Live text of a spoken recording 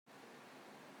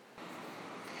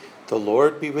The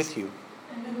Lord be with you.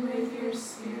 And with your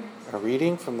spirit. A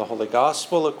reading from the Holy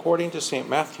Gospel according to St.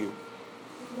 Matthew.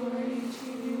 Glory to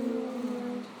you, O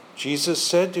Lord. Jesus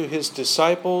said to his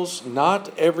disciples,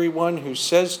 "Not everyone who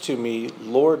says to me,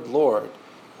 'Lord, Lord,'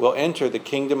 will enter the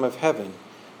kingdom of heaven,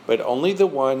 but only the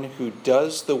one who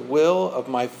does the will of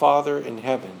my Father in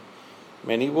heaven.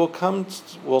 Many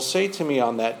will say to me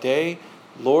on that day,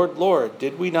 'Lord, Lord,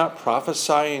 did we not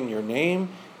prophesy in your name?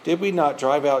 Did we not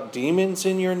drive out demons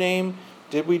in your name?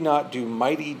 Did we not do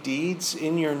mighty deeds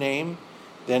in your name?'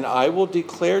 Then I will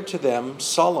declare to them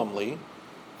solemnly,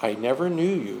 'I never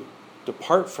knew you.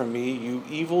 Depart from me, you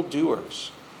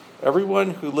evildoers.'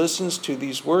 Everyone who listens to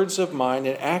these words of mine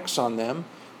and acts on them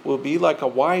will be like a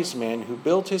wise man who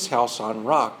built his house on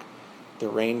rock. The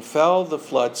rain fell, the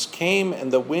floods came,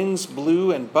 and the winds blew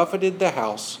and buffeted the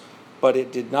house, but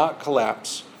it did not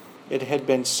collapse. It had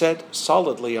been set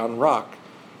solidly on rock.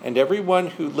 And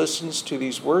everyone who listens to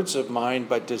these words of mine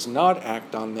but does not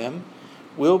act on them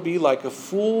will be like a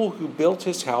fool who built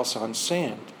his house on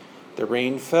sand. The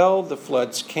rain fell, the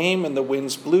floods came, and the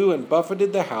winds blew and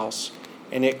buffeted the house,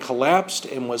 and it collapsed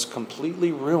and was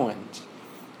completely ruined."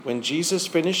 When Jesus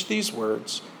finished these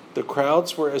words, the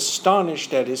crowds were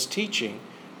astonished at his teaching,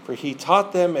 for he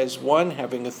taught them as one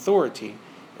having authority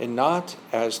and not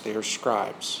as their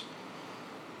scribes.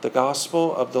 The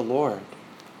Gospel of the Lord.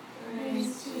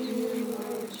 Praise to you,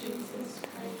 Lord Jesus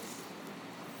Christ.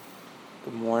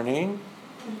 Good morning.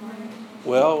 Good morning.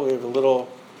 Well, we have a little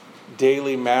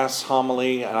daily Mass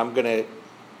homily, and I'm going to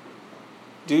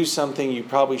do something you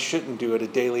probably shouldn't do at a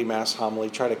daily Mass homily,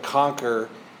 try to conquer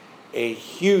a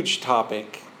huge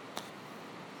topic,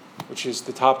 which is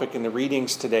the topic in the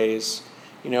readings today is,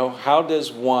 how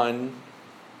does one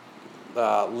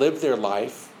live their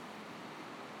life?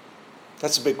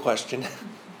 That's a big question.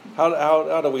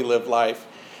 How do we live life?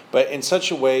 But in such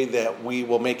a way that we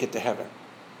will make it to heaven,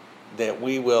 that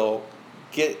we will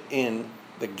get in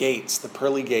the gates, the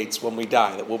pearly gates when we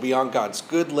die, that we'll be on God's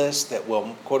good list, that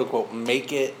we'll, quote unquote,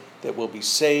 make it, that we'll be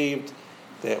saved,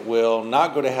 that we'll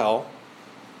not go to hell.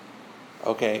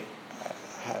 Okay,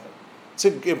 it's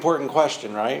an important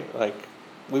question, right? Like,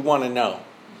 we want to know,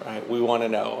 right? We want to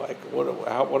know, like,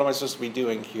 what am I supposed to be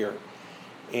doing here?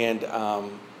 And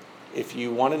if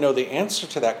you want to know the answer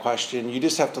to that question, you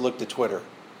just have to look to Twitter.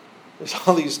 There's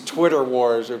all these Twitter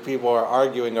wars where people are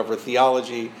arguing over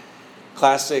theology,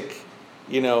 classic,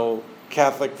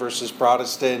 Catholic versus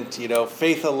Protestant,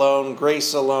 faith alone,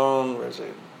 grace alone,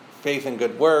 faith and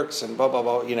good works, and blah, blah,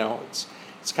 blah.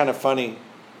 It's kind of funny.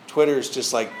 Twitter is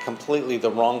just like completely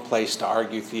the wrong place to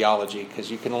argue theology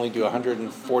because you can only do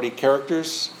 140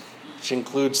 characters, which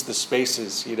includes the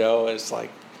spaces, It's like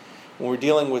when we're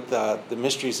dealing with the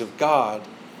mysteries of God,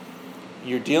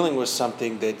 you're dealing with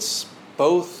something that's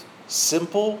both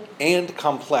simple and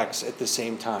complex at the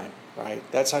same time, right?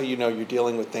 That's how you know you're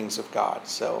dealing with things of God.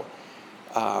 So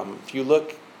if you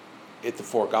look at the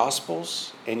four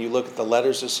Gospels and you look at the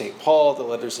letters of St. Paul, the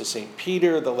letters of St.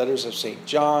 Peter, the letters of St.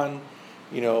 John,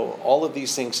 all of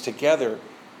these things together,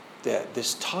 that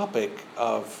this topic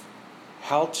of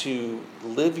how to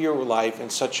live your life in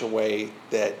such a way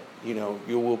that,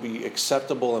 you will be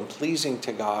acceptable and pleasing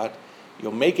to God,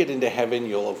 you'll make it into heaven,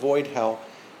 you'll avoid hell.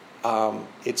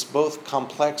 It's both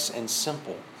complex and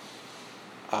simple.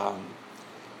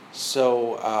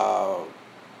 So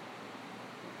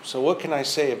what can I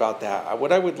say about that?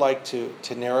 What I would like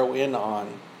to narrow in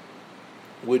on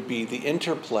would be the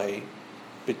interplay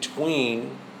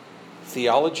between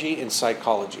theology and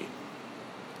psychology.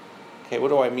 Okay, what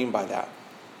do I mean by that?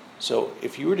 So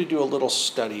if you were to do a little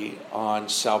study on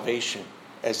salvation,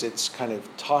 as it's kind of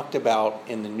talked about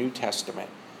in the New Testament,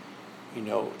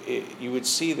 you would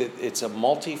see that it's a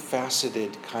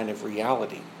multifaceted kind of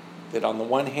reality. That on the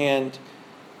one hand,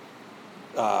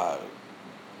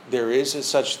 there is a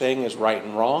such thing as right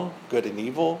and wrong, good and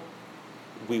evil.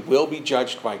 We will be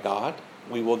judged by God.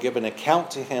 We will give an account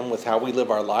to him with how we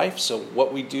live our life. So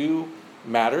what we do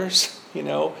matters,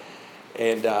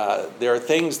 And there are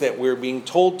things that we're being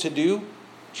told to do,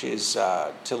 which is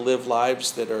to live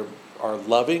lives that are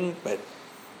loving, but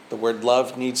the word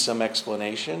love needs some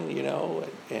explanation,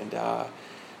 And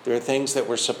there are things that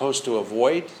we're supposed to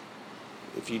avoid.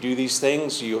 If you do these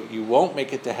things, you won't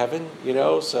make it to heaven,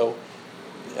 So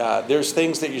there's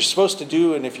things that you're supposed to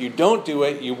do, and if you don't do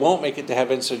it, you won't make it to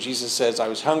heaven. So Jesus says, "I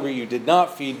was hungry, you did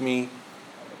not feed me.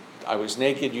 I was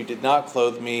naked, you did not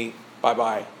clothe me.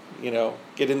 Bye-bye.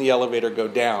 Get in the elevator, go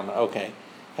down." Okay,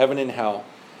 heaven and hell.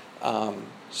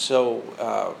 So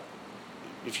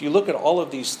if you look at all of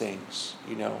these things,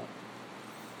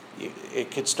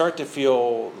 it could start to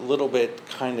feel a little bit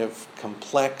kind of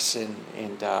complex and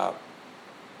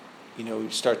You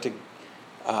start to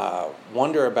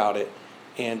wonder about it.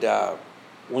 And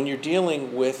when you're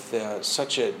dealing with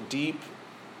such a deep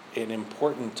and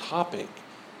important topic,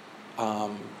 a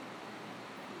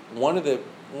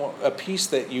piece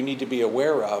that you need to be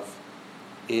aware of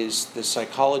is the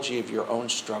psychology of your own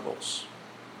struggles.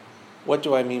 What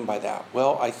do I mean by that?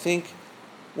 Well, I think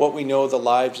what we know of the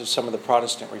lives of some of the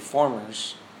Protestant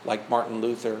reformers, like Martin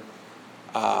Luther,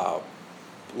 a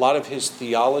lot of his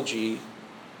theology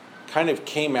kind of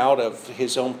came out of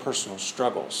his own personal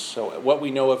struggles. So what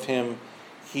we know of him,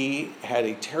 he had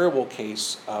a terrible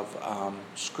case of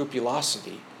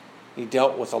scrupulosity. He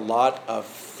dealt with a lot of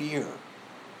fear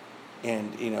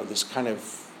and, this kind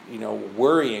of,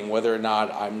 worrying whether or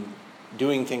not I'm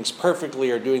doing things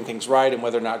perfectly or doing things right and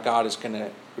whether or not God is going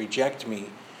to reject me.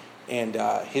 And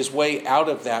his way out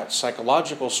of that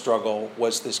psychological struggle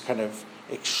was this kind of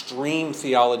extreme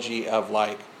theology of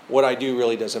like, what I do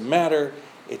really doesn't matter.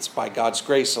 It's by God's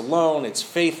grace alone. It's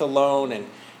faith alone.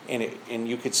 And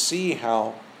you could see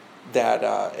how that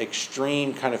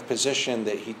extreme kind of position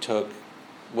that he took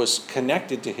was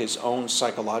connected to his own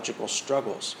psychological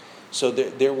struggles. So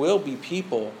there will be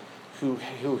people who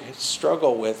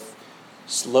struggle with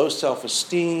low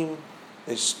self-esteem,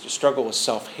 they struggle with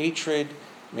self-hatred,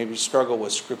 maybe struggle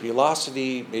with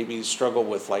scrupulosity, maybe struggle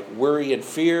with like worry and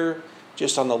fear,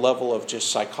 just on the level of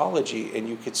just psychology. And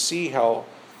you could see how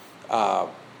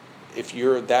if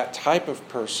you're that type of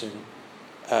person,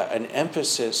 an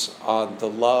emphasis on the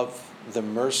love, the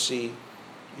mercy,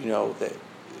 that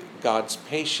God's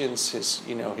patience,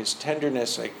 his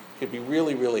tenderness, like, could be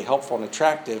really, really helpful and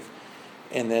attractive.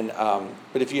 And then,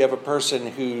 but if you have a person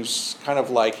who's kind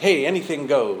of like, hey, anything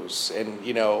goes, and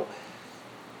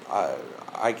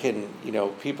I can,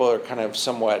 people are kind of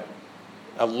somewhat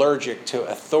allergic to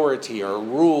authority or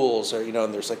rules, or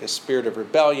and there's like a spirit of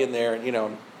rebellion there,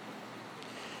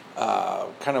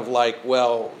 kind of like,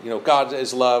 well, God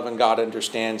is love and God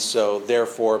understands, so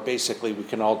therefore basically we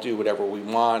can all do whatever we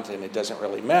want and it doesn't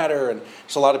really matter. And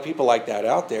there's a lot of people like that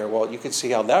out there. Well, you can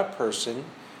see how that person,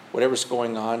 whatever's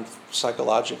going on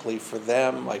psychologically for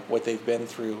them, like what they've been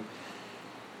through,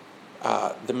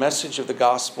 the message of the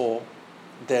gospel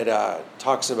that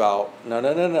talks about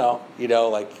no,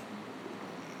 like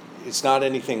it's not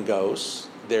anything goes.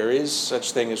 There is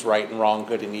such thing as right and wrong,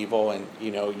 good and evil, and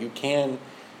you can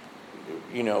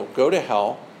go to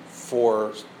hell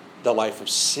for the life of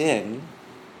sin,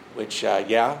 which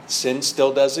sin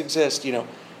still does exist.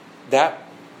 That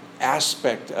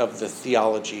aspect of the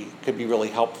theology could be really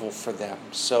helpful for them.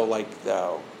 So like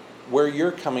where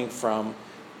you're coming from,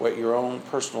 what your own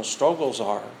personal struggles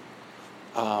are,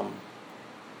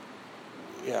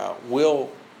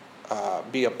 will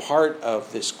be a part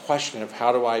of this question of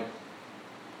how do I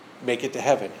make it to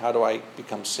heaven? How do I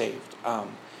become saved?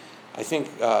 I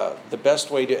think the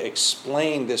best way to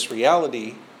explain this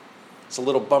reality is a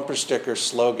little bumper sticker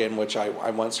slogan, which I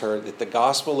once heard, that the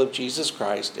gospel of Jesus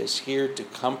Christ is here to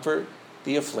comfort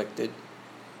the afflicted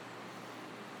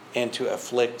and to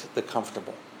afflict the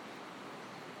comfortable.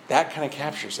 That kind of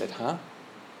captures it, huh?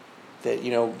 That,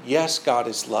 yes, God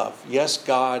is love. Yes,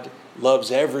 God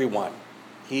loves everyone.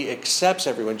 He accepts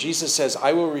everyone. Jesus says,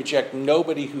 I will reject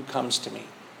nobody who comes to me.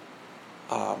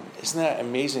 Isn't that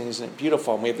amazing? Isn't it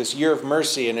beautiful? And we have this year of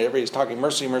mercy, and everybody's talking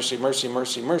mercy, mercy, mercy,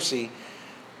 mercy, mercy.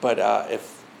 But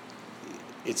if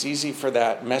it's easy for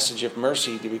that message of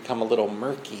mercy to become a little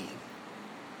murky,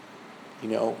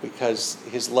 because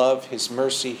his love, his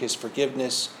mercy, his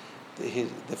forgiveness,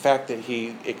 the fact that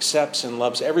he accepts and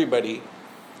loves everybody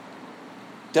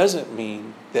doesn't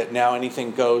mean that now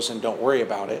anything goes and don't worry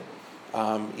about it.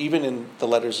 Even in the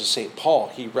letters of St. Paul,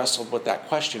 he wrestled with that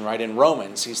question, right? In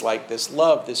Romans, he's like, this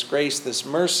love, this grace, this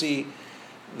mercy,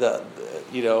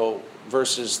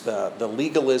 versus the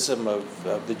legalism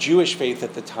of the Jewish faith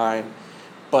at the time.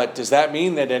 But does that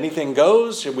mean that anything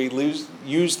goes? Should we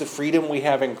use the freedom we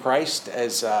have in Christ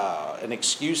as an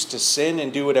excuse to sin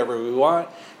and do whatever we want?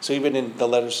 So even in the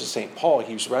letters of St. Paul,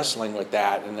 he was wrestling with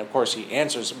that. And of course, he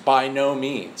answers, by no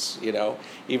means.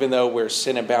 Even though where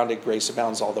sin abounded, grace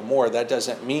abounds all the more. That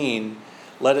doesn't mean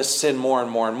let us sin more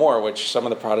and more and more, which some of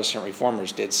the Protestant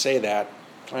reformers did say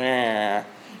that.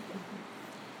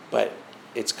 But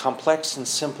it's complex and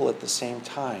simple at the same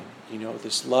time.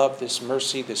 This love, this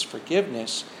mercy, this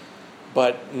forgiveness,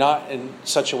 but not in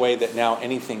such a way that now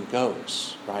anything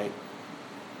goes, right?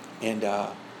 And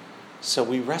so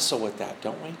we wrestle with that,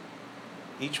 don't we?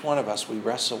 Each one of us, we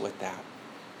wrestle with that.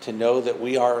 To know that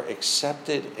we are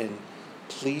accepted and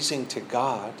pleasing to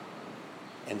God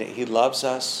and that he loves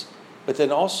us. But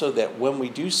then also that when we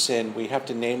do sin, we have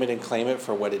to name it and claim it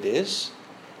for what it is.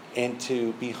 and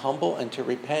to be humble and to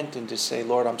repent and to say,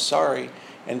 Lord, I'm sorry.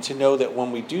 And to know that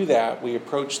when we do that, we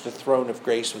approach the throne of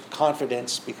grace with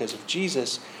confidence because of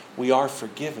Jesus. We are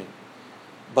forgiven.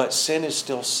 But sin is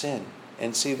still sin.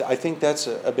 And see, I think that's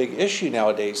a big issue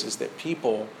nowadays, is that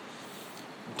people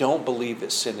don't believe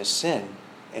that sin is sin.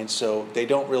 And so they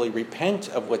don't really repent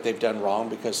of what they've done wrong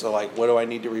because they're like, what do I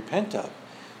need to repent of?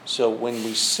 So when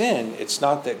we sin, it's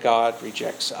not that God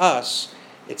rejects us.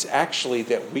 It's actually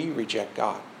that we reject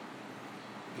God.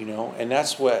 And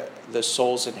that's what the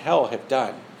souls in hell have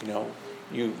done.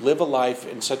 You live a life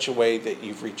in such a way that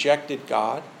you've rejected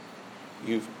God.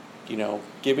 You've,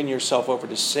 given yourself over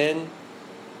to sin.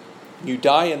 You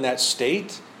die in that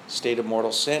state of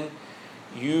mortal sin.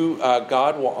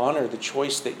 God will honor the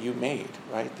choice that you made,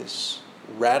 right? This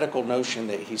radical notion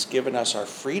that he's given us our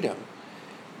freedom.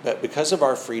 But because of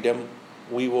our freedom,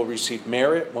 we will receive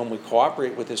merit when we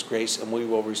cooperate with his grace, and we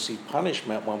will receive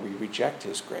punishment when we reject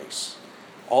his grace.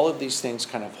 All of these things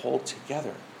kind of hold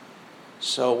together.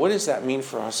 So what does that mean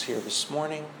for us here this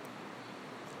morning?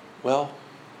 Well,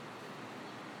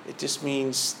 it just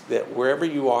means that wherever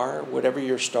you are, whatever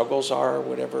your struggles are,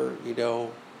 whatever,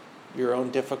 your own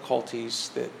difficulties,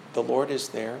 that the Lord is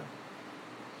there.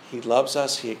 He loves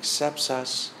us. He accepts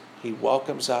us. He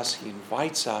welcomes us. He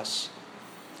invites us.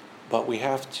 But we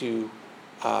have to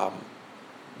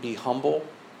be humble.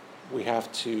 We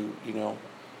have to,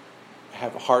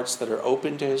 have hearts that are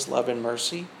open to his love and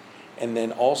mercy. And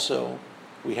then also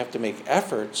we have to make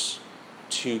efforts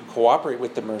to cooperate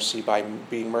with the mercy by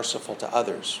being merciful to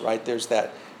others, right? There's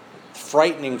that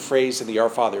frightening phrase in the Our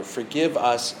Father, forgive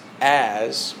us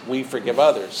as we forgive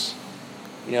others.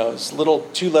 It's a little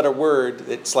 2-letter word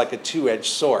that's like a 2-edged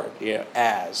sword,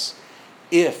 as.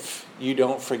 If you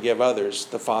don't forgive others,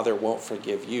 the Father won't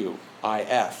forgive you.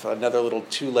 IF, another little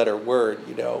 2-letter word,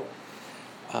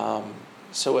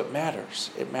 So it matters.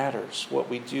 It matters what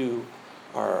we do.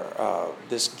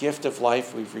 This gift of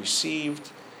life we've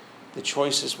received, the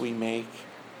choices we make,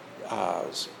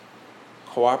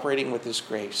 cooperating with his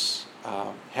grace,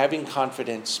 having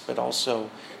confidence, but also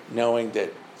knowing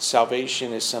that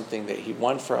salvation is something that he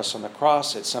won for us on the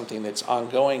cross. It's something that's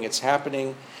ongoing, it's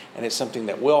happening, and it's something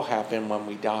that will happen when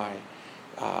we die.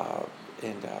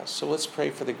 So let's pray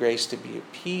for the grace to be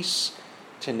at peace,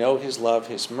 to know his love,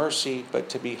 his mercy, but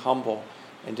to be humble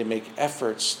and to make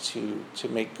efforts to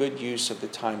make good use of the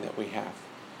time that we have.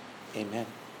 Amen.